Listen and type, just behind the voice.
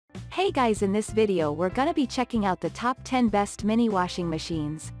Hey guys, in this video we're gonna be checking out the top 10 best mini washing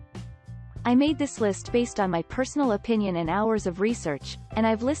machines. I made this list based on my personal opinion and hours of research, and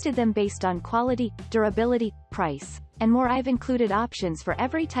I've listed them based on quality, durability, price, and more. I've included options for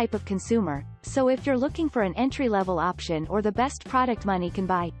every type of consumer, so if you're looking for an entry-level option or the best product money can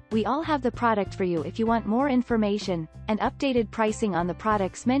buy, we all have the product for you. If you want more information and updated pricing on the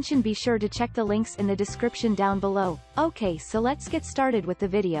products mentioned, be sure to check the links in the description down below. Okay, so let's get started with the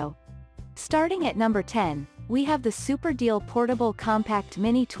video. Starting at number 10, we have the Super Deal Portable Compact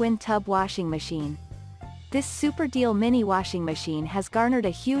Mini Twin Tub Washing Machine. This Super Deal Mini Washing Machine has garnered a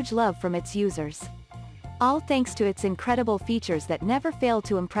huge love from its users, all thanks to its incredible features that never fail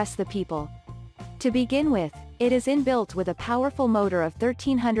to impress the people. To begin with, it is inbuilt with a powerful motor of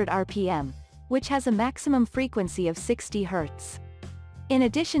 1300 RPM, which has a maximum frequency of 60 Hz. In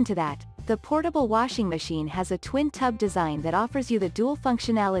addition to that, the portable washing machine has a twin tub design that offers you the dual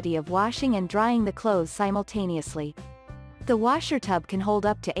functionality of washing and drying the clothes simultaneously. The washer tub can hold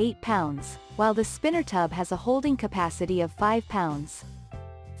up to 8 pounds, while the spinner tub has a holding capacity of 5 pounds.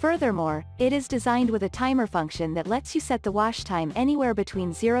 Furthermore, it is designed with a timer function that lets you set the wash time anywhere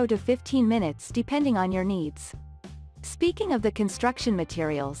between 0 to 15 minutes depending on your needs. Speaking of the construction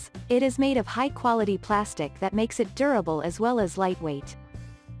materials, it is made of high-quality plastic that makes it durable as well as lightweight.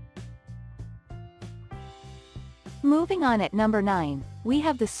 Moving on, at number 9, we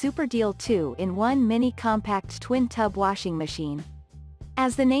have the Super Deal 2-in-1 Mini Compact Twin Tub Washing Machine.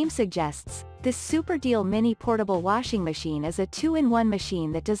 As the name suggests, this Super Deal Mini Portable Washing Machine is a 2-in-1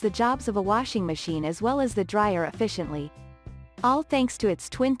 machine that does the jobs of a washing machine as well as the dryer efficiently, all thanks to its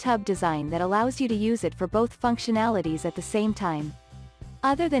twin tub design that allows you to use it for both functionalities at the same time.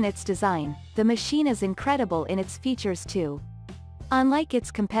 Other than its design, the machine is incredible in its features too. Unlike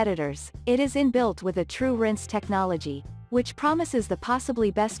its competitors, it is inbuilt with a true rinse technology, which promises the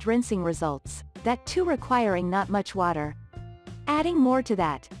possibly best rinsing results, that too requiring not much water. Adding more to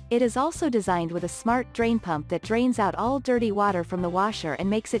that, it is also designed with a smart drain pump that drains out all dirty water from the washer and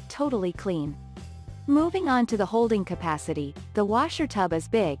makes it totally clean. Moving on to the holding capacity, the washer tub is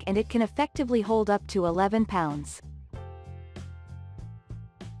big and it can effectively hold up to 11 pounds.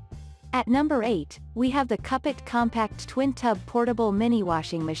 At number 8, we have the KUPPET Compact Twin Tub Portable Mini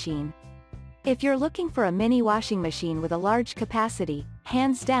Washing Machine. If you're looking for a mini washing machine with a large capacity,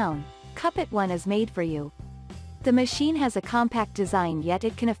 hands down, KUPPET one is made for you. The machine has a compact design, yet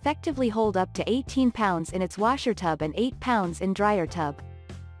it can effectively hold up to 18 pounds in its washer tub and 8 pounds in dryer tub.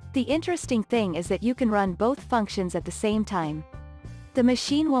 The interesting thing is that you can run both functions at the same time. The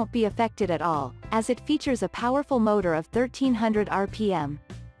machine won't be affected at all, as it features a powerful motor of 1300 RPM.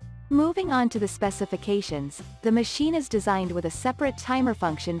 Moving on to the specifications, the machine is designed with a separate timer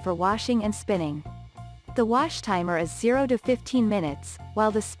function for washing and spinning. The wash timer is 0 to 15 minutes,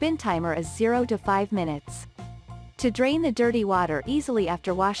 while the spin timer is 0 to 5 minutes. To drain the dirty water easily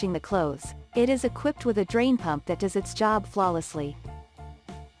after washing the clothes, it is equipped with a drain pump that does its job flawlessly.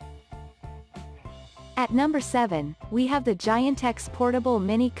 At number 7, we have the Giantex Portable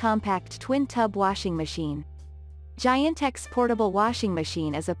Mini Compact Twin Tub Washing Machine. Giantex Portable Washing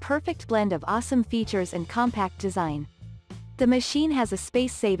Machine is a perfect blend of awesome features and compact design. The machine has a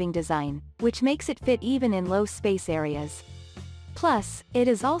space-saving design, which makes it fit even in low space areas. Plus, it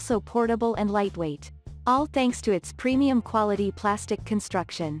is also portable and lightweight, all thanks to its premium quality plastic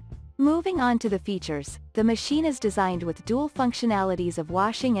construction. Moving on to the features, the machine is designed with dual functionalities of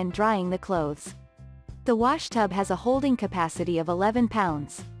washing and drying the clothes. The wash tub has a holding capacity of 11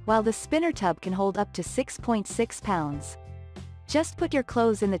 pounds, while the spinner tub can hold up to 6.6 pounds. Just put your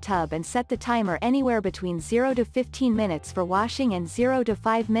clothes in the tub and set the timer anywhere between 0 to 15 minutes for washing and 0 to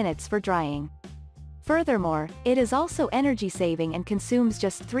 5 minutes for drying. Furthermore, it is also energy saving and consumes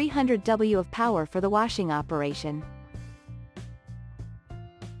just 300 W of power for the washing operation.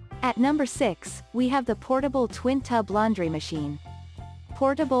 At number 6, we have the Portable Twin Tub Laundry Machine.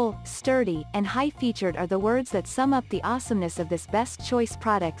 Portable, sturdy, and high-featured are the words that sum up the awesomeness of this Best Choice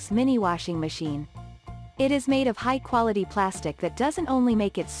Products mini washing machine. It is made of high-quality plastic that doesn't only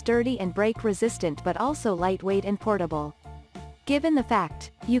make it sturdy and break-resistant but also lightweight and portable. Given the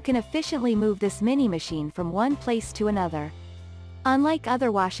fact, you can efficiently move this mini machine from one place to another. Unlike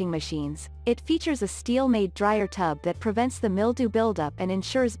other washing machines, it features a steel-made dryer tub that prevents the mildew buildup and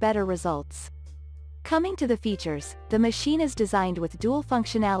ensures better results. Coming to the features, the machine is designed with dual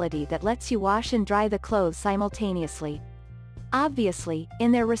functionality that lets you wash and dry the clothes simultaneously, obviously,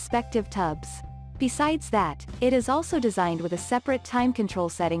 in their respective tubs. Besides that, it is also designed with a separate time control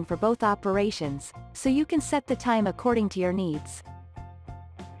setting for both operations, so you can set the time according to your needs.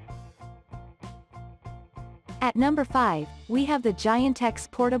 At number 5, we have the Giantex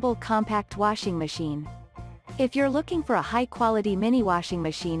Portable Compact Washing Machine. If you're looking for a high-quality mini washing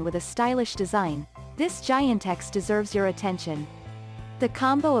machine with a stylish design, this Giantex deserves your attention. The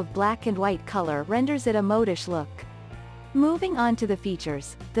combo of black and white color renders it a modish look. Moving on to the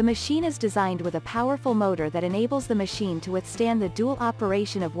features, the machine is designed with a powerful motor that enables the machine to withstand the dual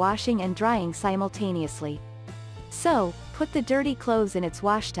operation of washing and drying simultaneously. So, put the dirty clothes in its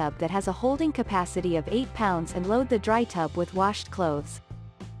wash tub that has a holding capacity of 8 pounds and load the dry tub with washed clothes.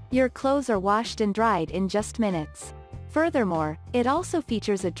 Your clothes are washed and dried in just minutes. Furthermore, it also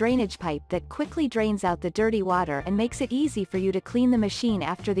features a drainage pipe that quickly drains out the dirty water and makes it easy for you to clean the machine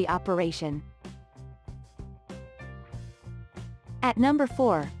after the operation. At number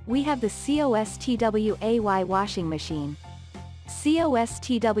 4, we have the COSTWAY washing machine.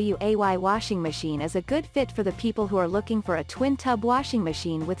 COSTWAY washing machine is a good fit for the people who are looking for a twin-tub washing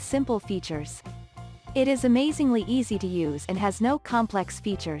machine with simple features. It is amazingly easy to use and has no complex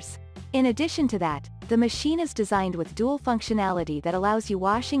features. In addition to that, the machine is designed with dual functionality that allows you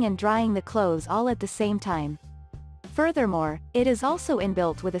washing and drying the clothes all at the same time. Furthermore, it is also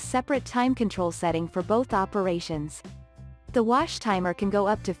inbuilt with a separate time control setting for both operations. The wash timer can go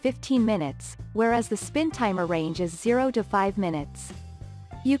up to 15 minutes, whereas the spin timer range is 0 to 5 minutes.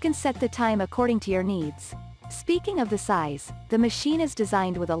 You can set the time according to your needs. Speaking of the size, the machine is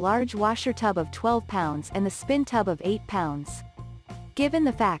designed with a large washer tub of 12 pounds and the spin tub of 8 pounds. Given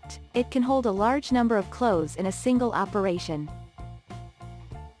the fact, it can hold a large number of clothes in a single operation.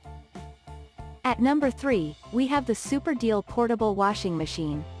 At number 3, we have the Super Deal Portable Washing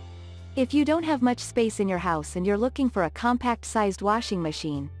Machine. If you don't have much space in your house and you're looking for a compact-sized washing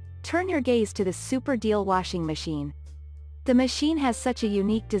machine, turn your gaze to the Super Deal washing machine. The machine has such a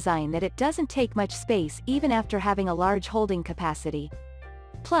unique design that it doesn't take much space even after having a large holding capacity.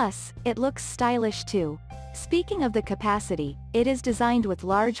 Plus, it looks stylish too. Speaking of the capacity, it is designed with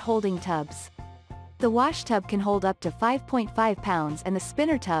large holding tubs. The wash tub can hold up to 5.5 pounds and the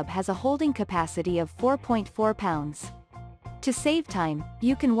spinner tub has a holding capacity of 4.4 pounds. To save time,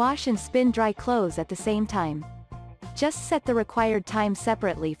 you can wash and spin dry clothes at the same time. Just set the required time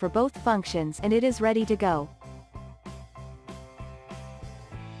separately for both functions and it is ready to go.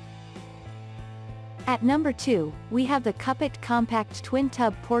 At number 2, we have the KUPPET Compact Twin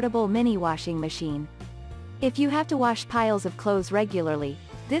Tub Portable Mini Washing Machine. If you have to wash piles of clothes regularly,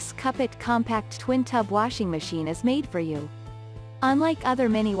 this KUPPET Compact Twin Tub Washing Machine is made for you. Unlike other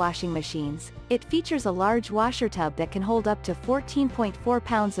mini washing machines, it features a large washer tub that can hold up to 14.4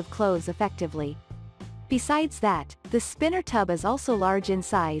 pounds of clothes effectively. Besides that, the spinner tub is also large in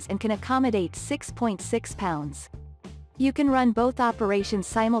size and can accommodate 6.6 pounds. You can run both operations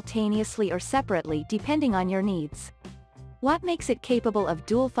simultaneously or separately depending on your needs. What makes it capable of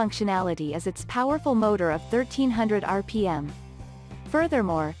dual functionality is its powerful motor of 1300 RPM.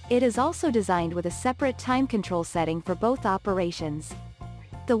 Furthermore, it is also designed with a separate time control setting for both operations.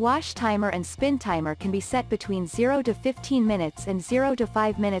 The wash timer and spin timer can be set between 0 to 15 minutes and 0 to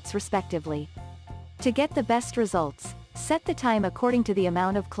 5 minutes respectively. To get the best results, set the time according to the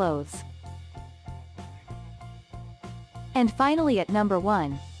amount of clothes. And finally at number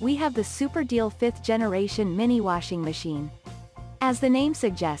 1, we have the Super Deal 5th Generation Mini Washing Machine. As the name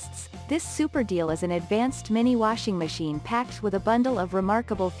suggests, this Super Deal is an advanced mini washing machine packed with a bundle of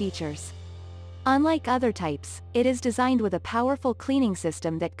remarkable features. Unlike other types, it is designed with a powerful cleaning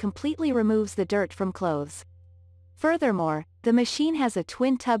system that completely removes the dirt from clothes. Furthermore, the machine has a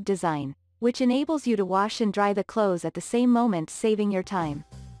twin tub design, which enables you to wash and dry the clothes at the same moment, saving your time.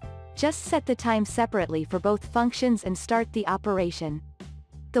 Just set the time separately for both functions and start the operation.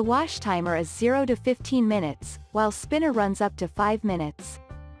 The wash timer is 0 to 15 minutes, while spinner runs up to 5 minutes.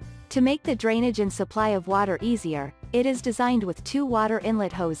 To make the drainage and supply of water easier, it is designed with 2 water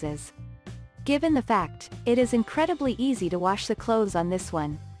inlet hoses. Given the fact, it is incredibly easy to wash the clothes on this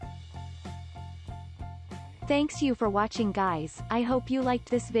one. Thanks you for watching guys, I hope you liked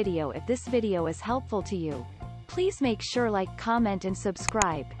this video. If this video is helpful to you, please make sure like, comment and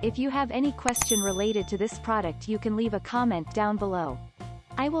subscribe. If you have any question related to this product you can leave a comment down below.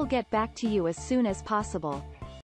 I will get back to you as soon as possible.